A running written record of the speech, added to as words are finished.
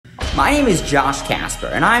My name is Josh Casper,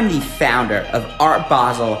 and I'm the founder of Art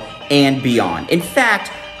Basel and Beyond. In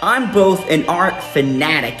fact, I'm both an art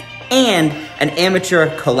fanatic and an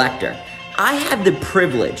amateur collector. I had the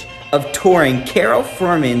privilege of touring Carole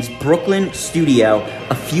Feuerman's Brooklyn studio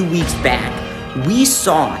a few weeks back. We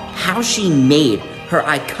saw how she made her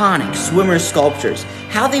iconic swimmer sculptures,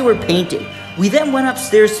 how they were painted. We then went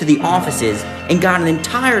upstairs to the offices and got an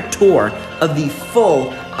entire tour of the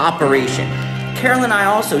full operation. Carole and I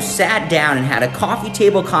also sat down and had a coffee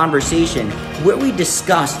table conversation where we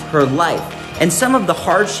discussed her life and some of the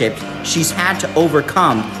hardships she's had to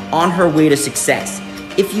overcome on her way to success.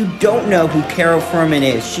 If you don't know who Carole Feuerman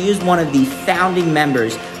is, she is one of the founding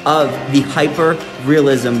members of the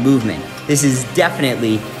hyper-realism movement. This is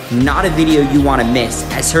definitely not a video you want to miss,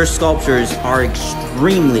 as her sculptures are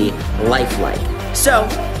extremely lifelike. So,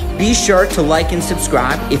 be sure to like and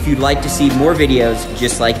subscribe if you'd like to see more videos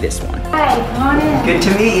just like this one. Hi, come on in. Good to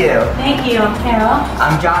meet you. Thank you, I'm Carole.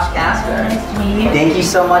 I'm Josh Casper. Nice to meet you. Thank you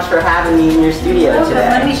so much for having me in your studio today.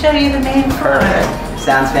 Let me show you the main floor. Perfect.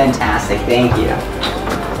 Sounds fantastic. Thank you.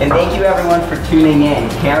 And thank you everyone for tuning in.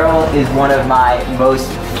 Carole is one of my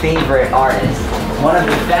most favorite artists, one of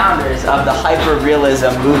the founders of the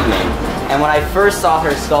hyper-realism movement. And when I first saw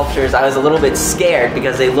her sculptures, I was a little bit scared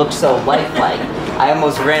because they looked so lifelike. I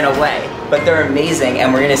almost ran away, but they're amazing,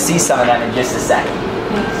 and we're gonna see some of them in just a second.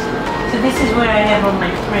 So this is where I have all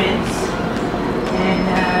my prints, and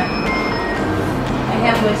I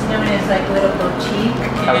have what's known as like a little boutique,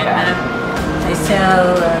 and I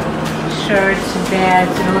sell shirts and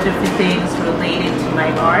bags and all different things related to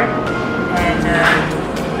my art, and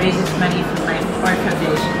raises money for my art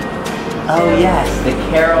foundation. Oh yes, the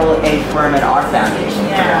Carole A. Feuerman Art Foundation.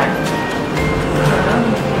 Yeah.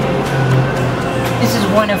 This is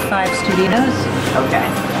one of 5 studios. Okay.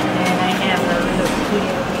 And I have a little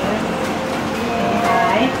studio here.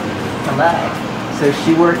 Hi. Hello. So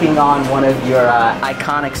she's working on one of your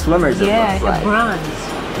iconic swimmers, it looks like. Yeah,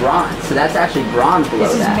 bronze. Bronze. So that's actually bronze below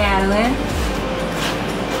This is that. Madeline.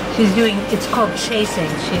 She's doing, it's called chasing.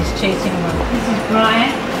 She's chasing one. This is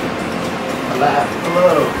Brian. Hello.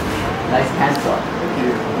 Hello. Nice pencil. Thank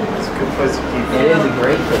you. It's a good place to keep It is a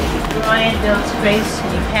great place. Brian builds crates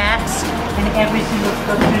and he packs, and every single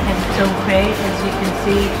sculpture has its own crate, as you can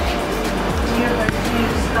see. Here are 2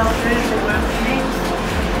 sculptures that we're making.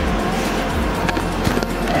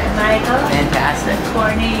 Michael. Fantastic.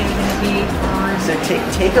 Courtney, you're going to be on. So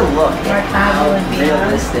take a look at how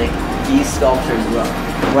realistic these sculptures look.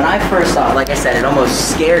 When I first saw it, like I said, it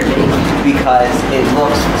almost scared me because it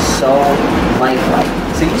looks so lifelike.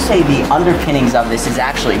 So you say the underpinnings of this is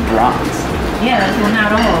actually bronze? Yeah, well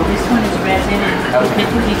not all. This one is resin, and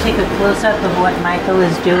if you take a close-up of what Michael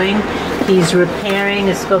is doing, he's repairing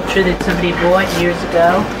a sculpture that somebody bought years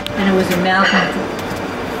ago, and it was a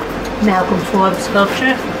Malcolm Forbes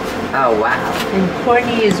sculpture. Oh wow. And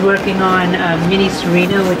Courtney is working on Mini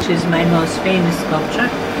Serena, which is my most famous sculpture.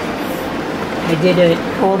 I did it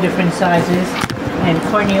all different sizes, and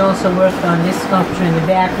Courtney also worked on this sculpture in the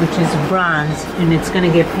back, which is bronze, and it's going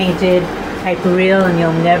to get painted hyper-real, and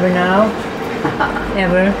you'll never know,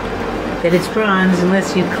 ever, that it's bronze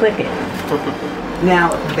unless you click it.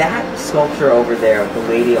 Now, that sculpture over there, the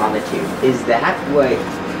lady on the tube, is that what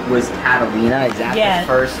was Catalina? Is that the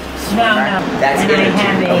first swimmer? No. That's and I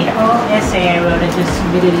have a whole essay I wrote. I just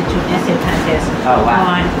submitted it to an essay contest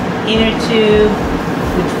on inner tube,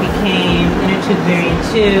 which became Inner Tube Variant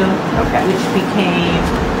 2, which became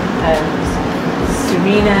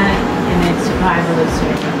Serena, and then Survival of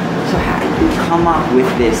Serena. So how did you come up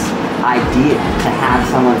with this idea to have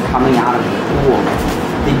someone coming out of the pool?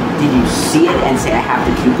 Did you see it and say, I have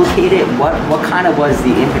to duplicate it? What kind of was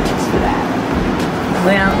the impetus for that?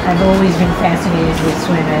 Well, I've always been fascinated with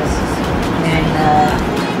swimmers, and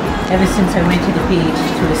ever since I went to the beach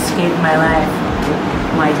to escape my life,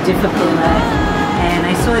 my difficult life, and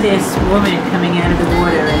I saw this woman coming out of the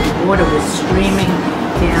water, and the water was streaming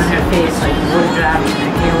down her face like water drops, and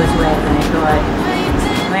her hair was wet, and I thought,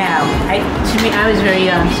 wow. To me, I was very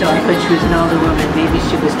young, so I thought she was an older woman. Maybe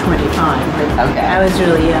she was 25, but I was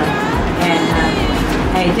really young. And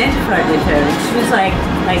I identified with her, and she was like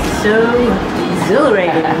so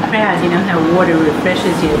exhilarated and proud. You know how water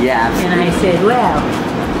refreshes you. Yeah. And I said, wow,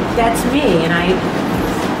 that's me. And I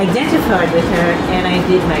identified with her, and I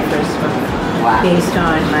did my first one based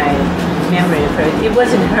on my memory of her. It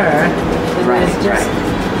wasn't her. It was just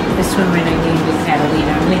a swimmer, and I named it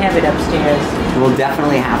Catalina. We have it upstairs. We'll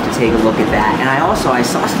definitely have to take a look at that. And I saw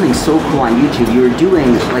something so cool on YouTube. You were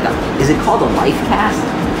doing like is it called a life cast?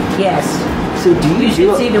 Yes. So do you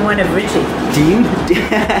should see the one of Richie. Do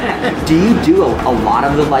you do a lot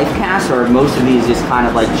of the life casts, or are most of these just kind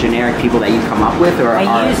of like generic people that you come up with, or I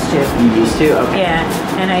used to. You used to? Okay. Yeah,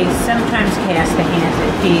 and I sometimes cast the hands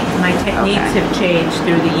and feet. My techniques have changed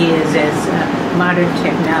through the years as modern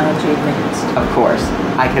technology advanced. Of course,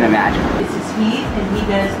 I can imagine. This is Heath, and he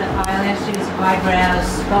does the eyelashes, eyebrows,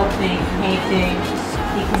 sculpting, painting.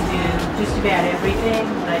 He can do just about everything,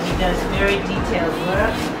 but he does very detailed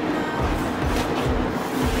work.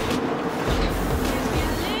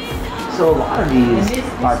 So a lot of these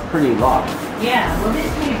are pretty large. Yeah, well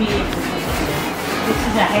this may be interesting. This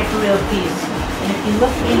is a hyperreal piece. And if you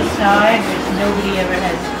look inside, which nobody ever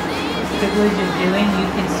has the privilege of doing, you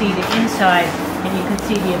can see the inside and you can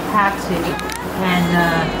see the epoxy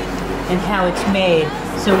and how it's made.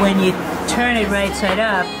 So when you turn it right side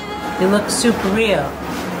up, it looks super real.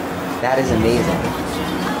 That is amazing.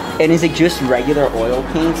 And is it just regular oil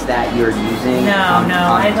paints that you're using?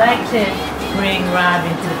 No, I'd like to bring Rob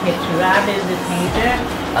into the picture. Rob is a painter.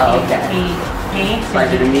 Oh, okay. He paints.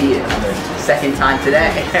 Pleasure to meet you. Second time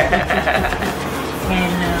today.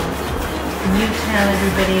 And can you tell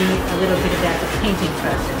everybody a little bit about the painting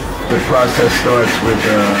process? The process starts with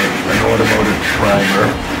an automotive primer.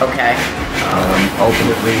 Okay.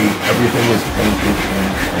 Ultimately, everything is painted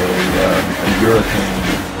in a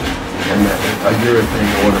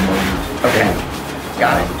urethane automotive. Okay.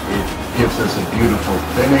 Got it. It gives us a beautiful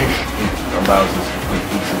finish. It allows us to put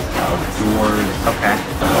pieces outdoors. Okay.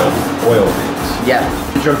 Oil paints. Yeah.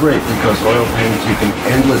 Which are great because oil paints you can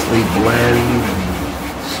endlessly blend and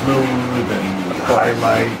smooth and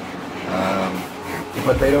highlight,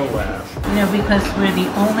 but they don't last. Because we're the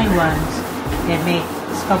only ones that make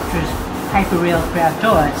sculptures hyperreal for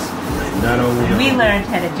outdoors. Not only We learned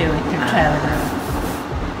how to do it through trial and error.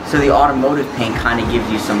 So the automotive paint kind of gives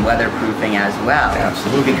you some weatherproofing as well.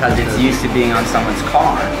 Absolutely. Because it's used to being on someone's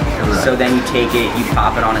car. Correct. So then you take it, you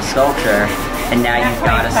pop it on a sculpture, and now you've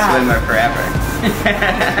got a swimmer forever.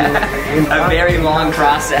 A very long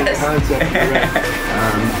process. In concept, correct.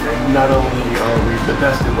 Not only are we the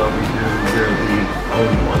best at what we do, we're the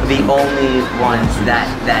only ones. The only ones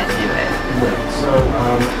that do it. Right. So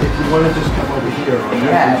if you want to just come over here,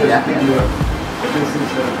 this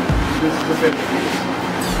is a big piece.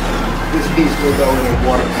 This piece will go in a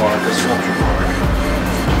water park, a sculpture park.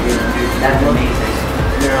 That's amazing.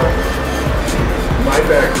 Now, my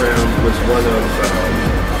background was one of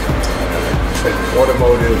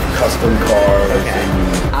automotive custom cars. Okay.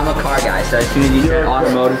 I'm a car guy, so as soon as you said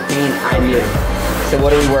automotive paint, I knew. So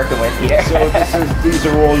what are we working with here? So these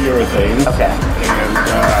are all urethanes. Okay. And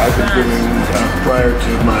I've been doing, prior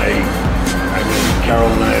to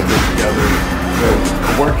Carole and I have been together.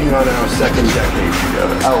 Working on our second decade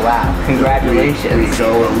together. Oh wow, congratulations. We go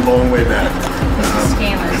a long way back.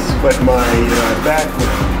 But my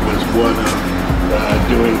background was one of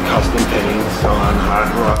doing custom paints on hot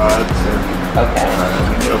rods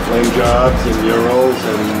and flame jobs and murals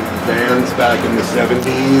and bands back in the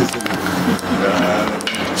 70s. And,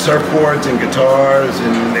 surfboards and guitars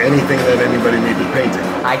and anything that anybody needed painting.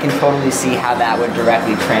 I can totally see how that would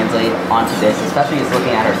directly translate onto this, especially just looking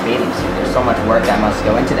at her bathing suit. There's so much work that must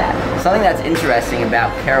go into that. Something that's interesting about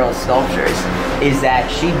Carole's sculptures is that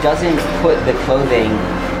she doesn't put the clothing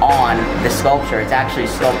on the sculpture, it's actually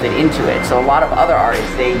sculpted into it. So a lot of other artists,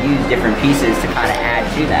 they use different pieces to kind of add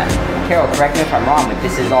to them. Carole, correct me if I'm wrong, but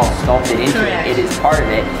this is all sculpted into it. It is part of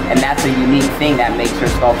it, and that's a unique thing that makes her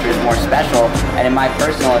sculptures more special, and in my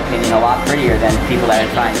personal opinion, a lot prettier than people that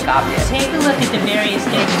are trying to copy it. Take a look at the various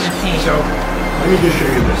stages of paint. So, let me just show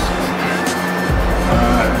you this.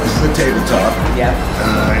 This is a tabletop. Yep.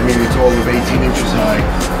 It's all of 18 inches high,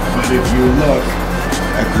 but if you look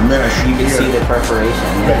at the mesh, you can see the perforation.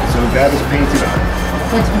 Right, so that is painted on.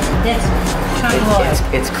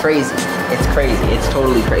 It's crazy. It's crazy. It's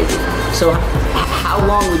totally crazy. So how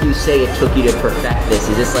long would you say it took you to perfect this?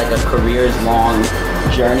 Is this like a career's long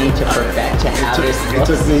journey to perfect, to have this? It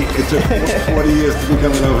took me 40 years to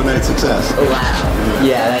become an overnight success. Oh wow.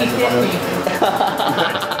 Yeah,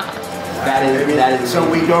 that is so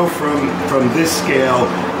we go from this scale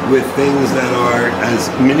with things that are as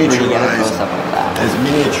miniaturized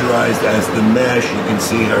as the mesh. You can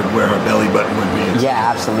see where her belly button would be.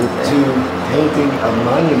 Yeah, absolutely. To painting a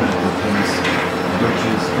monumental piece, which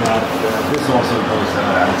is not. This also goes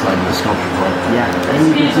outside the sculpture part. Yeah. And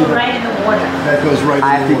you can see right in the water. That goes right in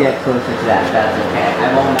the water. I have to get closer to that. That's okay.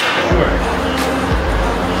 I won't. Sure.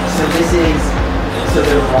 So this is. So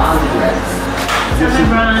they're bronze dresses. Some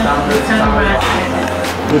are bronze. Some are brass.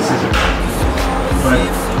 This is it. But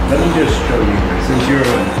let me just show you, since you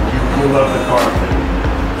love the carpet.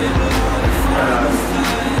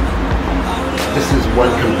 this is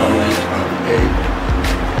one component of a.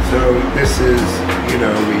 So this is, you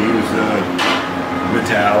know, we use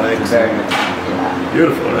metallics. Very metallic, yeah.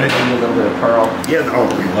 Beautiful, right? Maybe a little bit of pearl. Yeah, oh,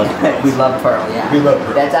 we love pearls. We love pearl, yeah. We love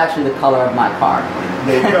pearl. That's actually the color of my car.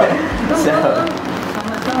 There you go. So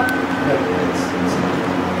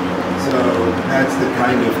that's the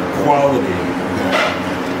kind of quality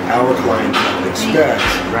that our clientele expects,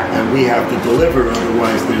 and we have to deliver,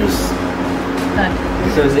 otherwise there's...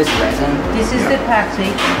 So is this resin? This is the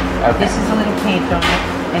epoxy. Okay. This is a little paint on it,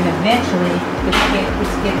 and eventually it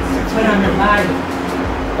gets put on the body.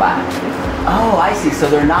 Wow. Oh, I see. So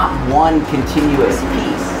they're not one continuous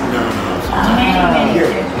piece. No. Many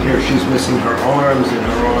Here, she's missing her arms, and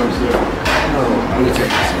her arms are... Oh, I'm going to take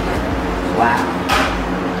this. Wow.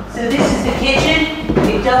 So this is the kitchen.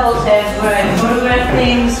 It doubles as where I photograph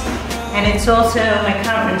things, and it's also my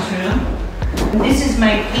conference room. And this is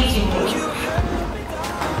my painting room.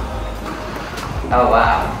 Oh,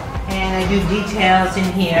 wow. And I do details in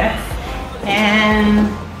here. And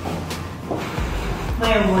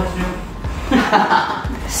my wardrobe.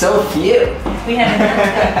 So few. We have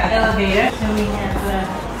an elevator. So we have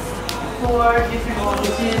 4 different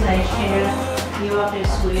offices. I share the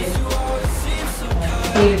office with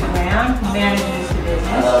David Brown, who manages the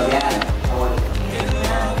business. Oh, yeah.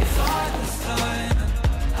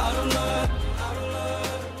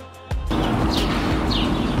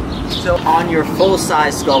 So on your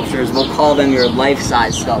full-size sculptures, we'll call them your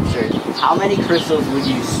life-size sculptures, how many crystals would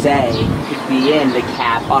you say could be in the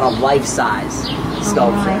cap on a life-size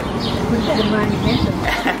sculpture?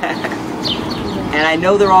 And I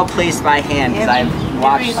know they're all placed by hand because I've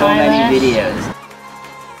watched so many videos.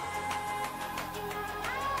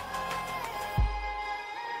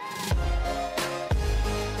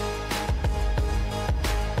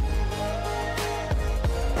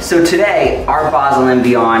 So today, Art Basel and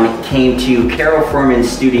Beyond came to Carole Feuerman's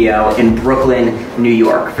studio in Brooklyn, New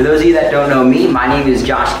York. For those of you that don't know me, my name is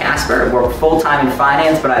Josh Casper. I work full-time in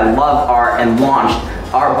finance, but I love art and launched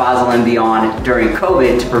Art Basel and Beyond during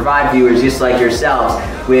COVID to provide viewers just like yourselves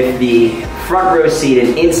with the front row seat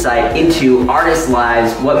and insight into artists'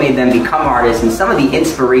 lives, what made them become artists, and some of the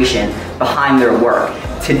inspiration behind their work.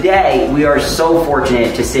 Today, we are so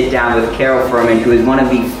fortunate to sit down with Carole Feuerman, who is one of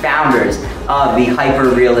the founders of the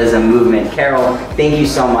hyper-realism movement. Carole, thank you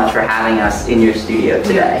so much for having us in your studio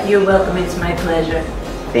today. You're welcome, it's my pleasure.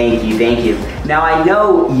 Thank you, thank you. Now I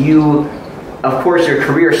know you, of course, your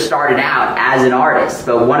career started out as an artist,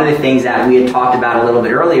 but one of the things that we had talked about a little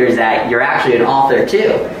bit earlier is that you're actually an author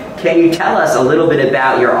too. Can you tell us a little bit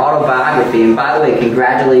about your autobiography? And by the way,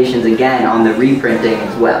 congratulations again on the reprinting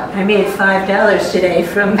as well. I made $5 today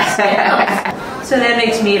from sales. So that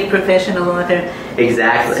makes me a professional author.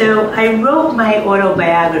 Exactly. So I wrote my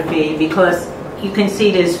autobiography because you can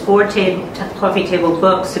see there's 4 coffee table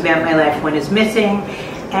books about my life. One is missing.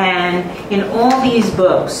 And in all these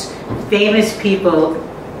books, famous people,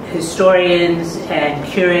 historians and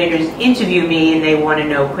curators interview me, and they want to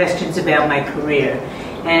know questions about my career.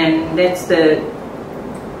 And that's they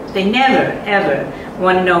never ever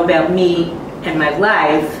want to know about me and my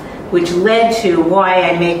life, which led to why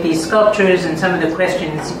I make these sculptures and some of the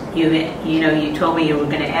questions you told me you were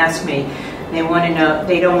going to ask me. They want to know.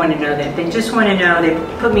 They don't want to know that. They just want to know. They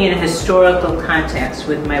put me in a historical context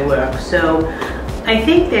with my work. So I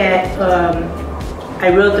think that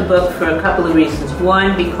I wrote the book for a couple of reasons.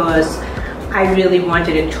 One, because I really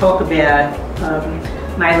wanted to talk about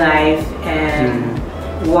my life and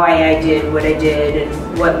why I did what I did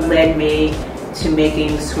and what led me to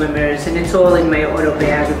making swimmers, and it's all in my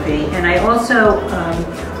autobiography. And I also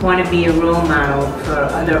want to be a role model for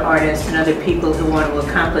other artists and other people who want to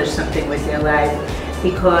accomplish something with their life,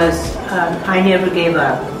 because I never gave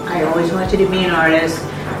up. I always wanted to be an artist.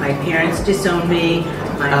 My parents disowned me.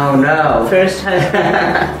 My first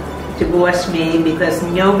husband divorced me because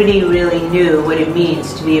nobody really knew what it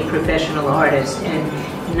means to be a professional artist,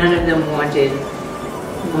 and none of them wanted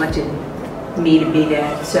me to be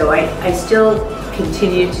that. So I still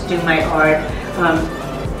continued to do my art.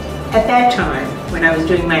 At that time, when I was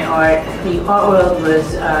doing my art, the art world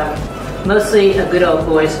was mostly a good old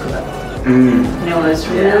boys club. And it was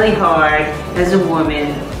really hard as a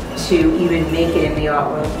woman to even make it in the art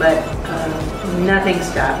world, but nothing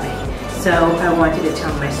stopped me. So I wanted to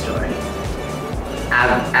tell my story.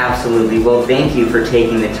 Absolutely. Well, thank you for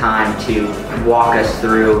taking the time to walk us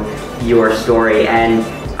through your story. And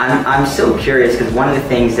I'm so curious, because one of the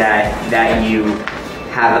things that you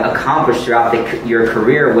have accomplished throughout your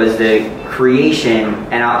career was the creation,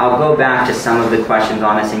 and I'll go back to some of the questions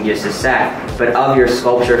on this in just a sec, but of your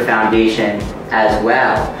sculpture foundation as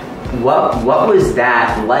well. What was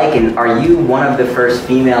that like, and are you one of the first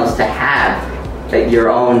females to have your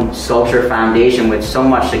own sculpture foundation with so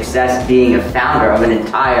much success, being a founder of an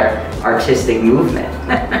entire artistic movement?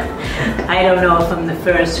 I don't know if I'm the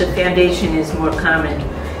first. A foundation is more common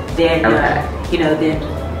than you know,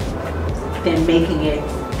 than making it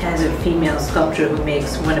as a female sculptor who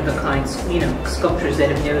makes one-of-a-kind, you know, sculptures that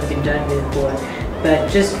have never been done before. But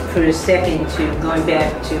just for a second, going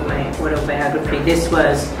back to my autobiography, this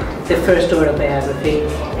was the first autobiography,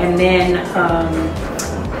 and then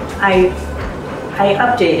I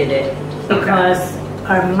updated it because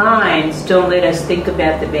our minds don't let us think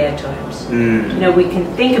about the bad times. You know, we can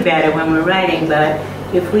think about it when we're writing, but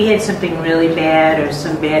if we had something really bad or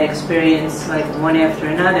some bad experience, like one after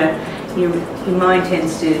another, your mind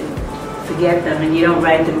tends to forget them and you don't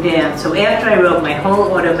write them down. So after I wrote my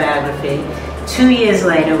whole autobiography, 2 years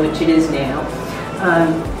later, which it is now,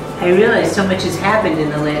 I realized so much has happened in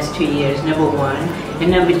the last 2 years, number one.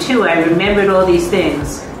 And number two, I remembered all these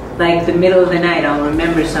things. Like the middle of the night, I'll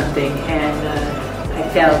remember something, and I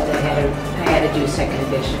felt I had to do a second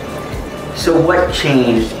edition. So what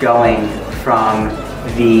changed going from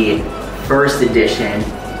the first edition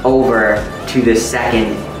over to the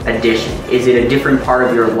second edition? Is it a different part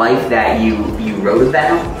of your life that you wrote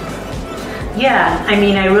about? Yeah, I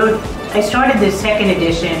mean, I started the second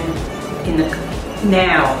edition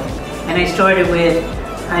now, and I started with,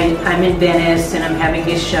 I'm in Venice and I'm having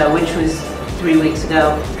this show, which was 3 weeks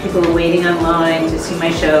ago. People are waiting online to see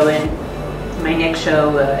my show, and my next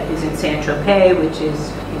show is in Saint-Tropez, which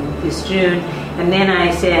is in this June. And then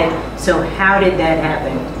I said, so how did that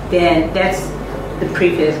happen? Then that's the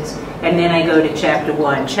prefix, and then I go to chapter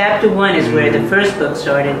one. Chapter one is where the first book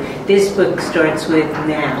started. This book starts with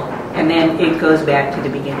now, and then it goes back to the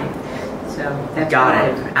beginning. So that's got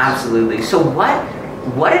it. Absolutely. So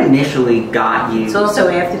what initially got you? It's also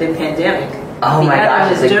after the pandemic. Oh my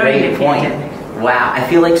gosh, that's a great point. Pandemic. Wow, I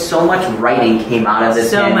feel like so much writing came out of the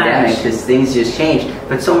pandemic because things just changed,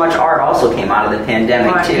 but so much art also came out of the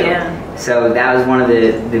pandemic too. Yeah. So that was one of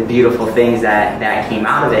the beautiful things that came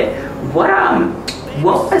out of it.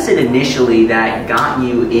 What was it initially that got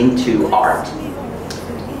you into art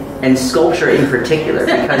and sculpture in particular?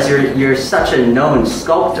 Because you're such a known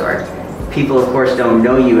sculptor. People, of course, don't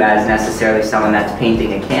know you as necessarily someone that's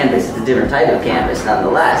painting a canvas. It's a different type of canvas,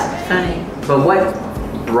 nonetheless. Funny. But what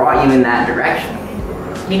brought you in that direction?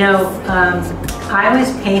 You know, I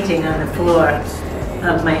was painting on the floor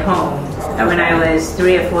of my home when I was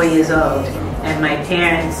 3 or 4 years old, and my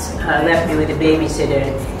parents left me with a babysitter,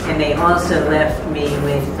 and they also left me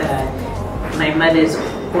with my mother's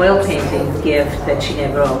oil painting gift that she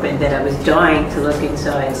never opened, that I was dying to look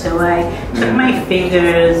inside. So I took my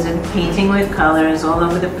fingers, and painting with colors all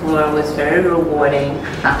over the floor was very rewarding.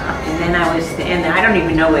 And then and I don't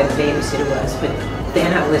even know where the babysitter was, but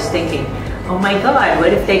then I was thinking, oh my God,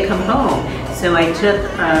 what if they come home? So I took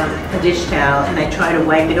a dish towel and I tried to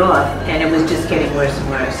wipe it off, and it was just getting worse and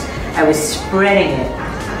worse. I was spreading it,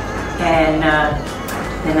 and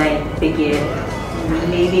then I figured,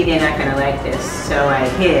 maybe they're not going to like this, so I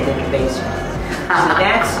hid in the basement. So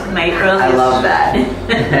that's my earliest. I love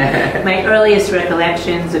that. My earliest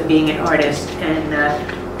recollections of being an artist, and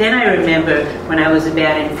then I remember when I was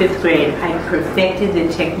about in 5th grade, I perfected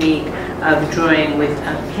the technique of drawing with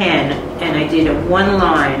a pen, and I did a one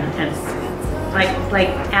line, and like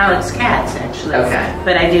Alex Katz actually. Okay.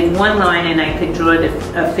 But I did one line, and I could draw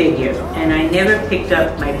a figure, and I never picked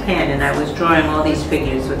up my pen, and I was drawing all these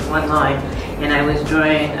figures with one line, and I was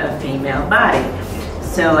drawing a female body.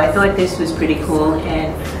 So I thought this was pretty cool,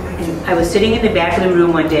 and I was sitting in the back of the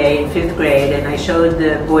room one day in 5th grade, and I showed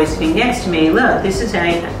the boy sitting next to me, look, this is how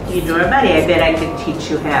you draw a body. I bet I could teach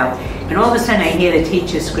you how. And all of a sudden I hear the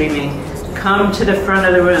teacher screaming, come to the front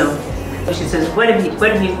of the room. She says, what do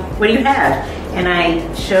you have? And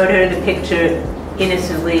I showed her the picture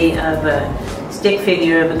innocently of a stick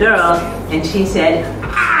figure of a girl, and she said,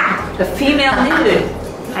 ah, a female nude.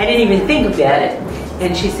 I didn't even think about it.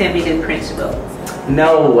 And she sent me to the principal.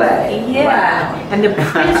 No way. Yeah. Wow. And the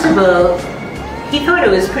principal, he thought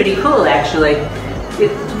it was pretty cool, actually.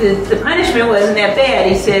 The punishment wasn't that bad.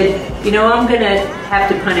 He said, you know, I'm going to have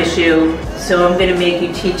to punish you, so I'm going to make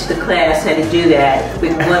you teach the class how to do that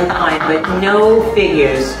with one line, but no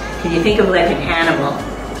figures. Can you think of like an animal?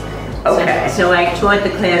 Okay. So I taught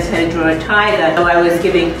the class how to draw a tiger. So I was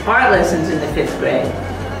giving art lessons in the 5th grade.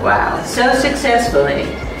 Wow. So successfully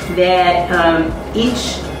that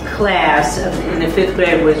each class in the 5th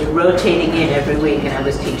grade was rotating in every week, and I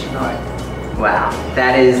was teaching art. Wow,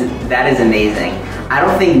 that is amazing. I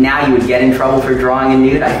don't think now you would get in trouble for drawing a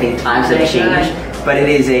nude. I think times have changed. but it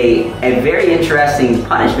is a very interesting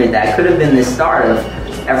punishment that could have been the start of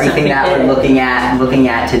everything that we're looking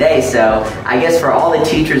at today. So I guess for all the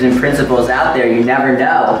teachers and principals out there, you never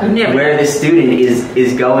know where the student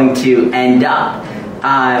is going to end up.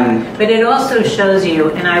 But it also shows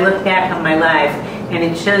you, and I look back on my life, and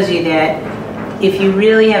it shows you that if you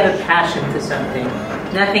really have a passion for something,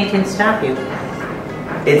 nothing can stop you.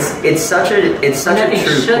 It's such a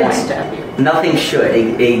true point. Stop you. Nothing should.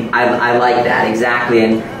 I like that, exactly.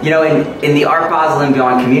 And you know, in the Art Basel and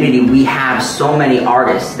Beyond community, we have so many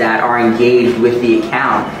artists that are engaged with the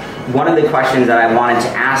account. One of the questions that I wanted to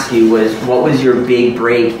ask you was, what was your big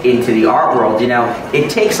break into the art world? You know, it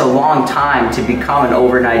takes a long time to become an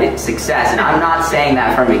overnight success, and I'm not saying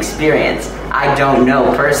that from experience. I don't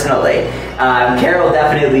know personally. Carole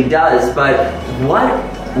definitely does, but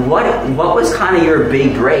what was kind of your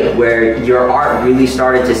big break where your art really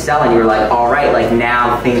started to sell and you were like, all right, like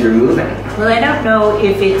now things are moving? Well, I don't know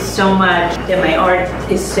if it's so much that my art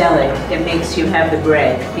is selling that makes you have the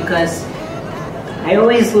break, because I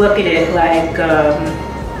always look at it like,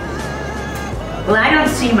 well, I don't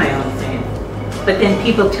see my own fame, but then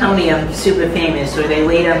people tell me I'm super famous, or they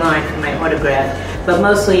wait online for my autograph, but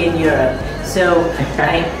mostly in Europe. So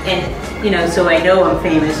so I know I'm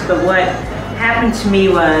famous, but what happened to me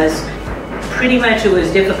was pretty much it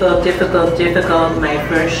was difficult. My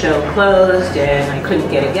first show closed and I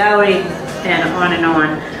couldn't get a gallery and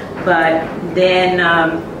on. But then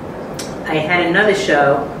I had another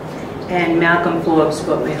show and Malcolm Forbes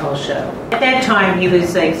bought my whole show. At that time he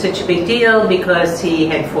was like such a big deal because he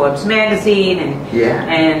had Forbes magazine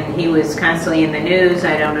and he was constantly in the news.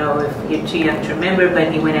 I don't know if you're too young to remember,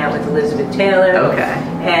 but he went out with Elizabeth Taylor. Okay.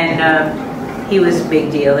 And he was a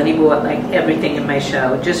big deal, and he bought like everything in my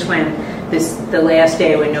show, just when the last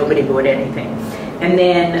day when nobody bought anything. And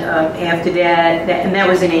then after and that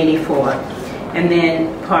was in '84. And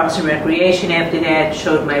then Parks and Recreation after that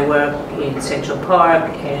showed my work in Central Park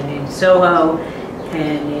and in Soho.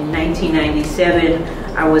 And in 1997,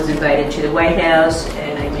 I was invited to the White House,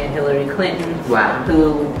 and I met Hillary Clinton,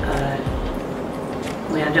 who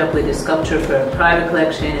wound up with a sculpture for a private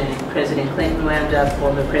collection, and President Clinton wound up,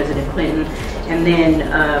 former President Clinton. And then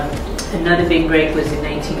another big break was in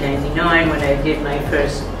 1999 when I did my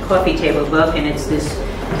first coffee table book, and it's this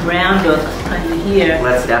brown book under here.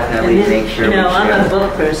 Let's definitely make sure. You know, I'm a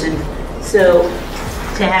book person, so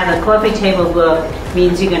to have a coffee table book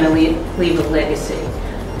means you're going to leave a legacy.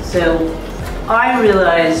 So I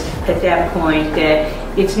realized at that point that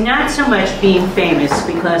it's not so much being famous,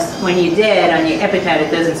 because when you're dead, on your epitaph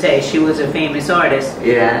it doesn't say she was a famous artist.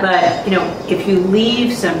 Yeah. But you know, if you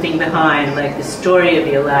leave something behind, like the story of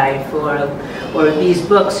your life, or these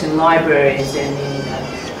books in libraries and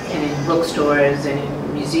in bookstores and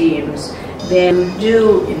in museums, then you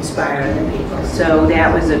do inspire other people. So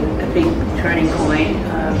that was a big turning point.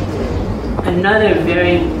 Another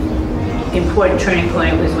very important turning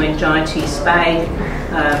point was when John T. Spike,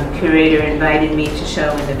 curator, invited me to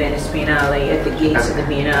show in the Venice Biennale, at the gates of the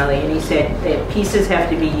Biennale, and he said that pieces have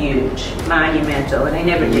to be huge, monumental, and I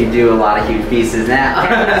never did. You do a lot of huge pieces now.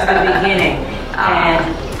 That was the beginning.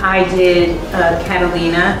 And I did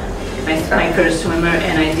Catalina, my first swimmer,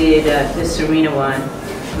 and I did the Serena one,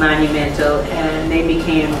 monumental, and they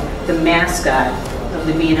became the mascot of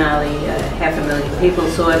the Biennale. 500,000 people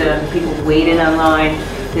saw them, people waited online.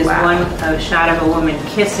 There's one shot of a woman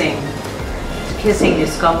kissing the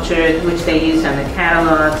sculpture, which they used on the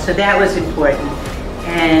catalog, so that was important.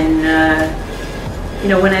 And you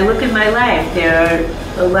know, when I look at my life, there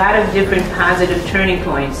are a lot of different positive turning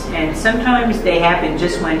points, and sometimes they happen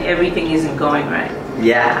just when everything isn't going right.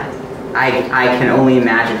 Yeah, I can only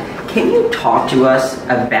imagine. Can you talk to us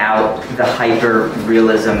about the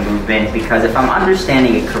hyper-realism movement? Because if I'm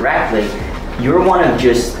understanding it correctly, you're one of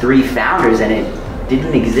just 3 founders, and it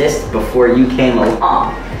didn't exist before you came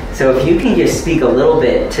along. So if you can just speak a little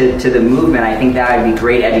bit to the movement, I think that would be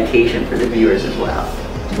great education for the viewers as well.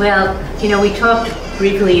 Well, you know, we talked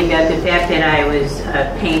briefly about the fact that I was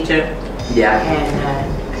a painter. Yeah.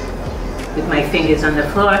 And with my fingers on the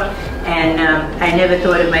floor. And I never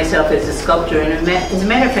thought of myself as a sculptor. And as a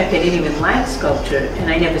matter of fact, I didn't even like sculpture, and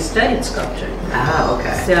I never studied sculpture. Ah,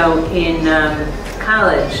 okay. So in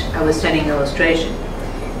college, I was studying illustration.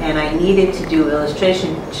 And I needed to do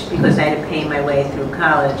illustration because I had to pay my way through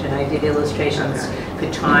college, and I did illustrations for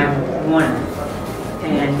Time Warner.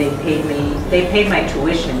 And they paid my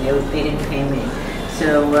tuition, they didn't pay me.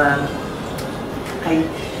 So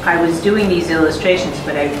I was doing these illustrations,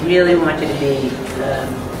 but I really wanted to be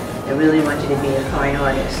a fine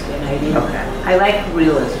artist, and I didn't. Okay. I like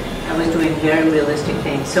realism. I was doing very realistic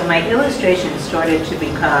things. So my illustrations started to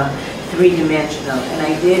become three-dimensional. And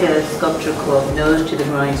I did a sculpture called Nose to the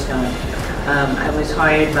Grindstone. I was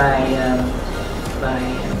hired by a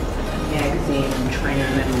magazine, I'm trying to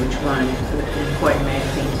remember which one, an important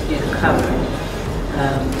magazine, to do the cover.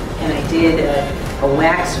 And I did a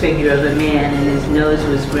wax figure of a man, and his nose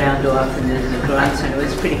was ground off, and there's a grindstone. It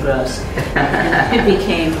was pretty gross. And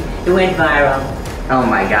it went viral. Oh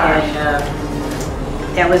my gosh.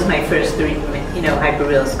 And that was my first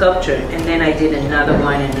hyperreal sculpture. And then I did another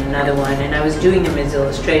one, and I was doing them as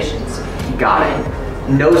illustrations. Got it.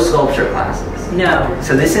 No sculpture classes. No.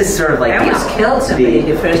 So this is sort of like I almost killed somebody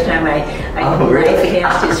the first time I really?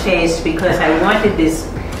 cast his face, because I wanted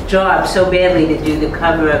this job so badly to do the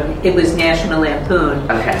cover of, it was National Lampoon,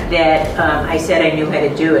 that I said I knew how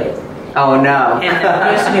to do it. Oh no. And the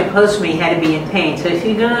person who posted me had to be in pain. So if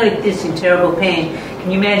you go like this in terrible pain,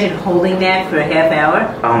 can you imagine holding that for a half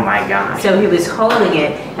hour? Oh my gosh. So he was holding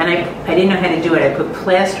it, and I didn't know how to do it. I put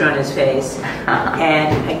plaster on his face,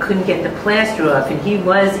 and I couldn't get the plaster off, and he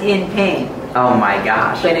was in pain. Oh my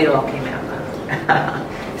gosh. But it all came out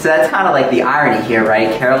well. So that's kind of like the irony here,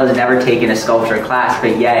 right? Carole has never taken a sculpture class,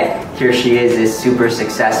 but yet here she is, this super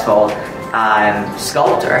successful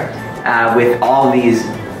sculptor with all these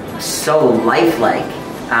so lifelike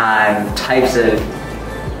types of,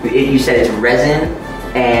 you said it's resin,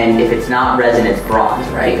 and if it's not resin, it's bronze,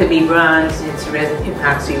 right? It could be bronze, it's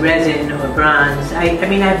epoxy resin, or bronze. I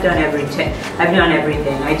mean, I've done everything.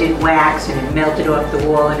 I did wax, and it melted off the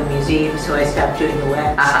wall in a museum, so I stopped doing the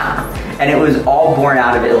wax. And it was all born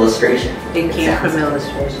out of illustration. It came from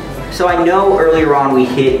illustration. So I know earlier on we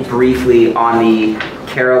hit briefly on the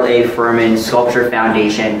Carole A. Feuerman Sculpture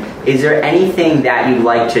Foundation. Is there anything that you'd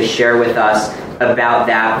like to share with us about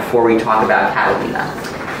that before we talk about Catalina?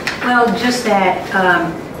 Well, just that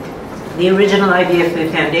the original idea for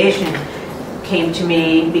the foundation came to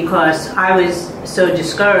me because I was so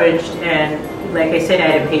discouraged, and like I said, I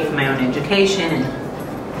had to pay for my own education, and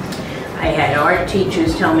I had art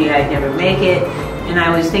teachers tell me I'd never make it, and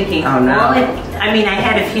I was thinking, oh no. I mean, I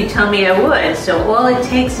had a few tell me I would, so all it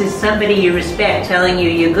takes is somebody you respect telling you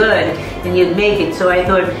you're good, and you'd make it. So I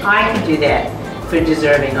thought, I could do that for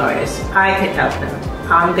deserving artists. I could help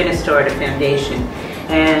them. I'm going to start a foundation.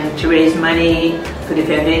 And to raise money for the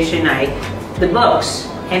foundation, the books.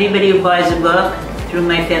 Anybody who buys a book through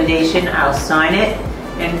my foundation, I'll sign it,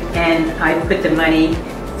 and I put the money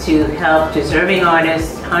to help deserving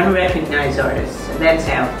artists, unrecognized artists. So that's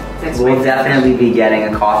how. We'll definitely be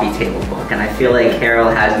getting a coffee table book, and I feel like Carole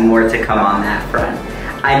has more to come on that front.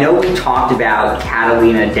 I know we talked about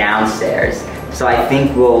Catalina downstairs, so I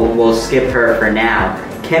think we'll skip her for now.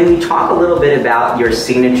 Can we talk a little bit about your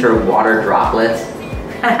signature water droplets?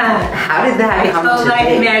 How did that come to be? I told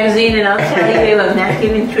Life magazine, and I'll tell you, I'm not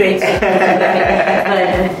giving trade secrets,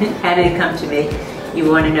 but how did it come to me?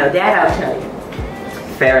 You want to know that? I'll tell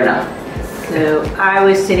you. Fair enough. So I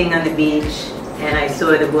was sitting on the beach, and I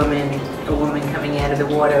saw a woman coming out of the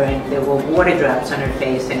water, and there were water drops on her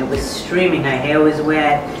face, and it was streaming. Her hair was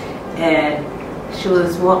wet, and she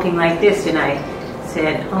was walking like this, and I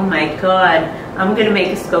said, oh my God, I'm going to make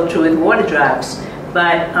a sculpture with water drops.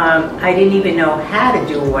 But I didn't even know how to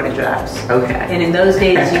do water drops. Okay. And in those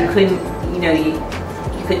days, you couldn't,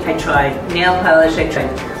 I tried nail polish, I tried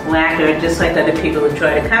lacquer, just like other people who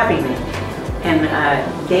tried to copy me. And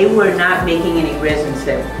they were not making any resins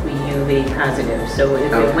that were UV positive. So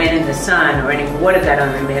if it went in the sun or any water got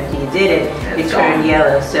on them after you did it, it turned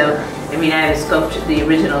yellow. So, I mean, I have a sculpture, the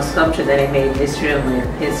original sculpture that I made in this room with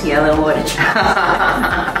his yellow water drops.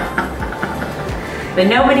 But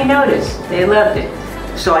nobody noticed. They loved it.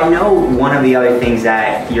 So I know one of the other things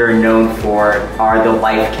that you're known for are the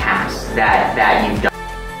life casts that you've done.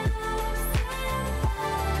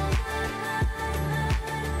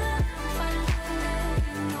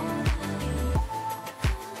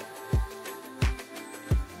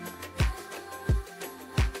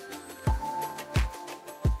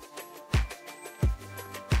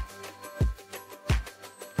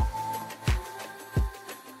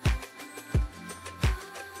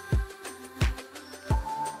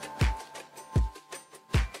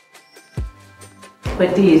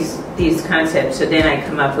 But these concepts, so then I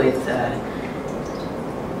come up with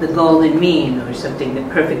the golden mean, or something, the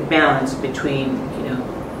perfect balance between,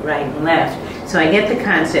 right and left. So I get the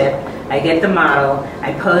concept, I get the model,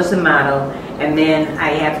 I pose the model, and then I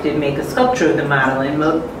have to make a sculpture of the model,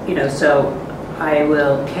 and so I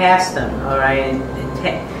will cast them, or I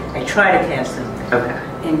try to cast them.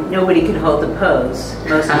 Okay. And nobody can hold the pose,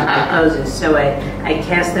 most of the poses, so I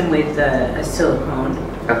cast them with a silicone.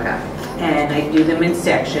 Okay. And I do them in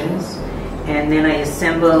sections, and then I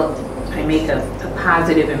make a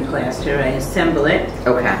positive in plaster. I assemble it.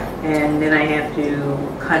 Okay. And then I have to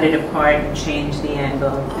cut it apart and change the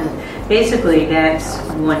angle. And basically, that's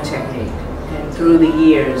one technique. And through the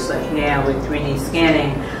years, like now with 3D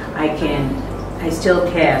scanning, I still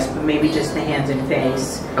cast, but maybe just the hands and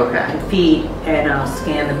face, and feet, and I'll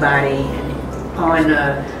scan the body. And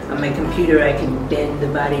on my computer, I can bend the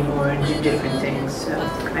body more and do different things. So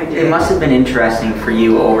I do. It must have been interesting for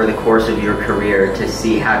you over the course of your career to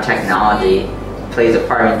see how technology plays a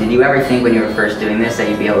part. I mean, did you ever think when you were first doing this that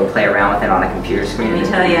you'd be able to play around with it on a computer screen? Let me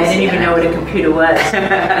tell you, I didn't even know what a computer was. In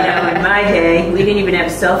my day, we didn't even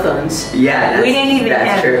have cell phones. Yeah, we didn't even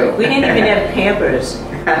have Pampers.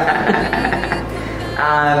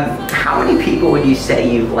 How many people would you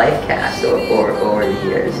say you've life cast over the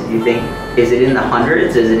years? Do you think, is it in the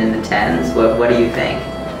hundreds? Is it in the tens? What do you think?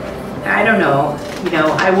 I don't know.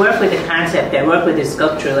 I work with a concept. I work with a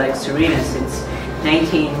sculpture like Serena since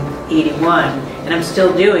 1981, and I'm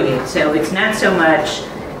still doing it. So it's not so much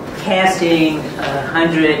casting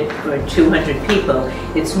 100 or 200 people.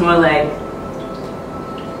 It's more like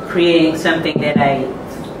creating something that I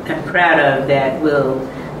am proud of that will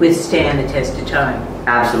withstand the test of time.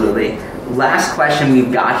 Absolutely. Last question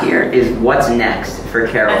we've got here is, what's next for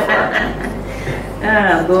Carole Feuerman?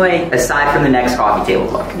 Oh boy! Aside from the next coffee table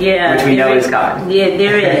book, yeah, which we know is coming. Yeah,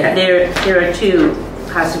 there are two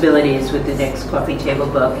possibilities with the next coffee table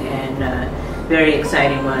book, and very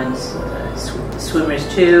exciting ones. Swimmers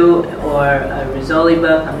 2 or a Rizzoli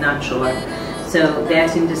book. I'm not sure. So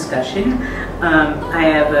that's in discussion. I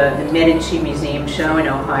have the Medici Museum show in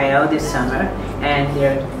Ohio this summer, and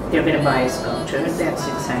they're going to buy a sculpture. That's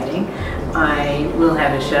exciting. I will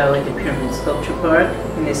have a show at the Pyramid Sculpture Park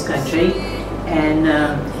in this country. And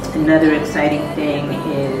another exciting thing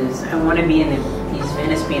is I want to be in these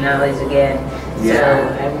Venice Biennales again. Yeah. So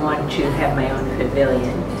I want to have my own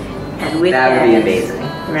pavilion. And with that would be amazing.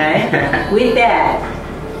 Right? With that,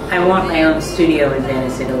 I want my own studio in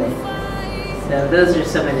Venice, Italy. So those are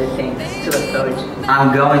some of the things to look forward to.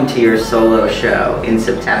 I'm going to your solo show in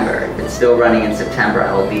September. If it's still running in September,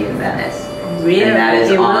 I will be in Venice. Really? And that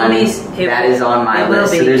is on my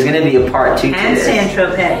list. So there's going to be a part 2 to and this. And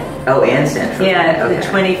Saint-Tropez. Oh, and Saint-Tropez. Yeah, the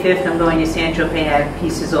 25th I'm going to Saint-Tropez. I have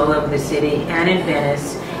pieces all over the city and in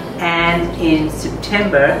Venice. And in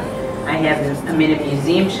September, I'm in a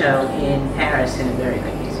museum show in Paris in a very good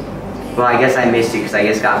museum. Well, I guess I missed you because I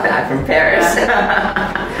just got back from Paris.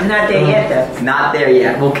 I'm not there yet, though. Not there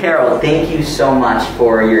yet. Well, Carole, thank you so much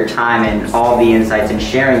for your time and all the insights and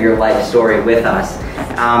sharing your life story with us.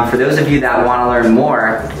 For those of you that want to learn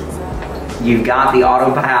more, you've got the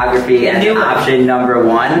autobiography as option number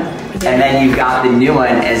 1, and then you've got the new one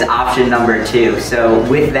as option number 2. So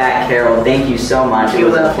with that, Carole, thank you so much. It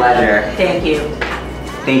was a pleasure. Thank you.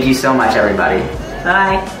 Thank you so much, everybody.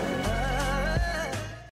 Bye.